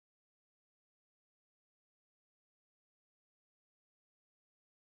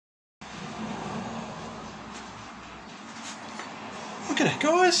G'day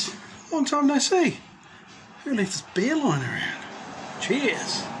guys, long time no see. Who left this beer line around?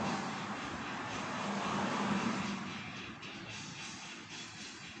 Cheers.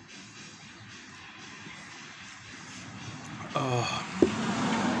 Oh,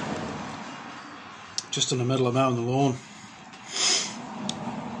 just in the middle of mowing the lawn.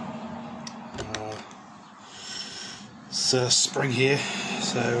 It's spring here,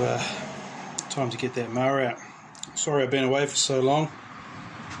 so time to get that mower out. Sorry I've been away for so long.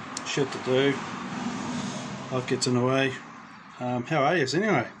 Shit to do. Life gets in the way. How are you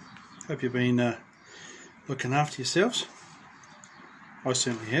anyway? Hope you've been looking after yourselves. I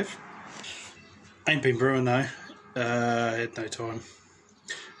certainly have. Ain't been brewing though. Had no time.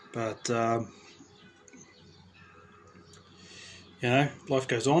 But you know, life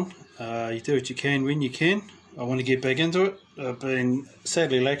goes on. You do what you can when you can. I want to get back into it. I've been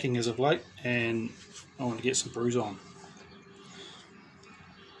sadly lacking as of late, and I want to get some brews on.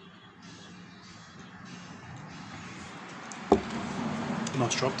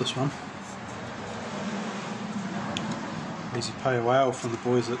 Nice drop this one. Easy pale ale from the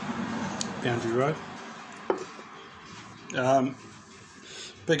boys at Boundary Road.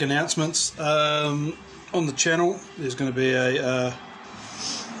 Big announcements on the channel. There's going to be a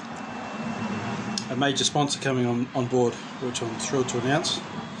major sponsor coming on board, which I'm thrilled to announce.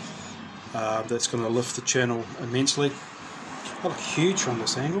 That's going to lift the channel immensely. I look huge from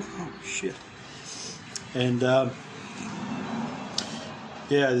this angle. Oh shit! And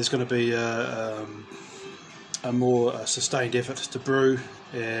yeah, there's going to be a more sustained effort to brew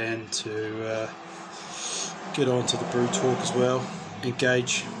and to get on to the brew talk as well,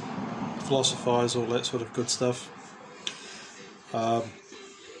 engage, philosophise, all that sort of good stuff.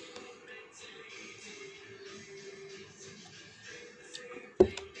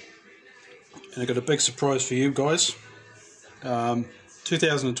 And I've got a big surprise for you guys.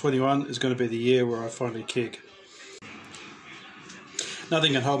 2021 is going to be the year where I finally keg.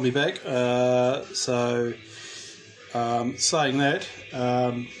 Nothing can hold me back. So saying that,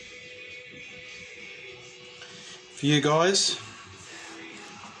 for you guys,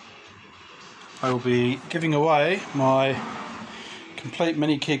 I will be giving away my complete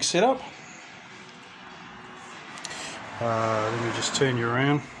mini keg setup. Let me just turn you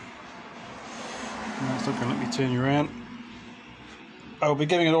around. No, it's not going to let me turn you around. I will be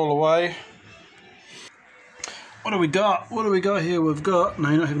giving it all away. What do we got? What do we got here? We've got, no,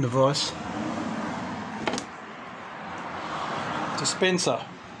 you're not having a device. Dispenser.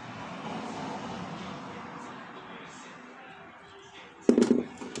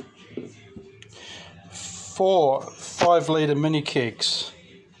 4 5-litre mini kegs.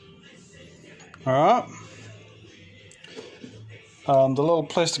 Alright. The little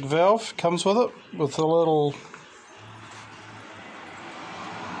plastic valve comes with it, with a little...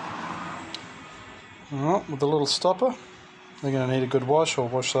 Alright, with a little stopper. They're going to need a good wash. I'll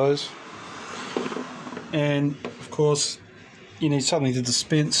wash those. And, of course, you need something to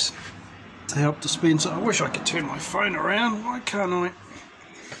dispense, to help dispense it. I wish I could turn my phone around. Why can't I?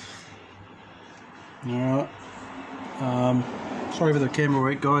 Alright. Sorry for the camera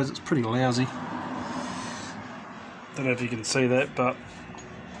work, guys. It's pretty lousy. Don't know if you can see that, but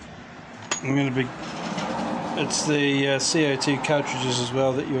I'm going to be... It's the CO2 cartridges as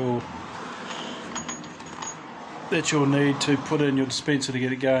well that you'll need to put in your dispenser to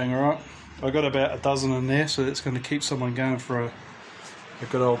get it going. Alright, I've got about a dozen in there, so that's going to keep someone going for a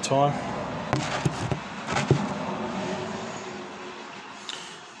good old time.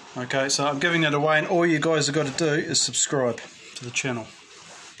 Okay, so I'm giving that away, and all you guys have got to do is subscribe to the channel.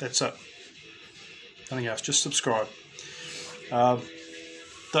 That's it. Nothing else, just subscribe.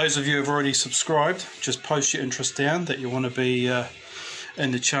 Those of you who have already subscribed, just post your interest down that you want to be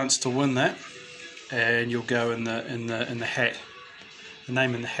in the chance to win that, and you'll go in the hat, the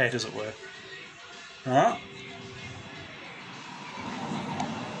name in the hat, as it were. All right.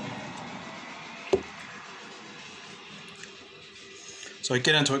 So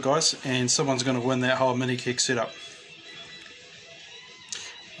get into it, guys, and someone's going to win that whole mini keg setup.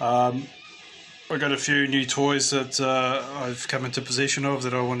 I've got a few new toys that I've come into possession of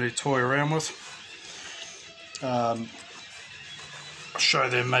that I want to toy around with. I'll show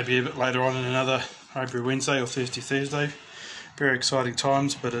them maybe a bit later on in another Homebrew Wednesday or Thirsty Thursday. Very exciting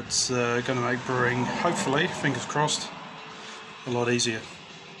times, but it's going to make brewing, hopefully, fingers crossed, a lot easier.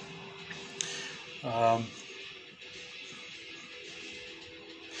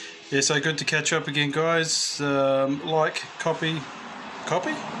 Yeah, so good to catch up again, guys. Like, copy? You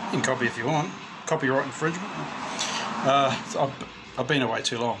can copy if you want. Copyright infringement. I've been away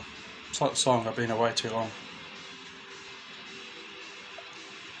too long. It's like the song, I've been away too long.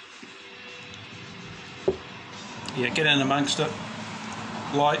 yeah, get in amongst it.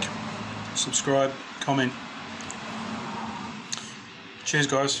 Like, subscribe, comment. Cheers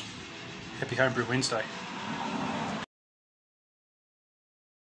guys. Happy Homebrew Wednesday.